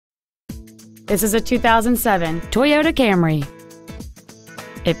This is a 2007 Toyota Camry.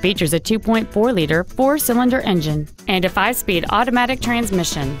 It features a 2.4-liter four-cylinder engine and a 5-speed automatic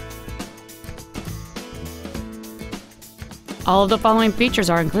transmission. All of the following features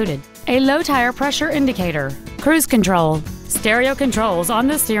are included: a low tire pressure indicator, cruise control, stereo controls on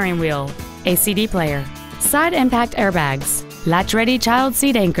the steering wheel, a CD player, side impact airbags, latch-ready child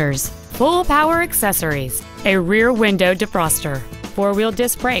seat anchors, full power accessories, a rear window defroster, 4-wheel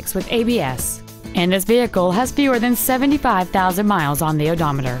disc brakes with ABS, and this vehicle has fewer than 75,000 miles on the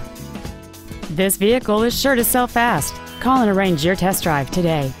odometer. This vehicle is sure to sell fast. Call and arrange your test drive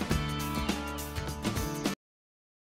today.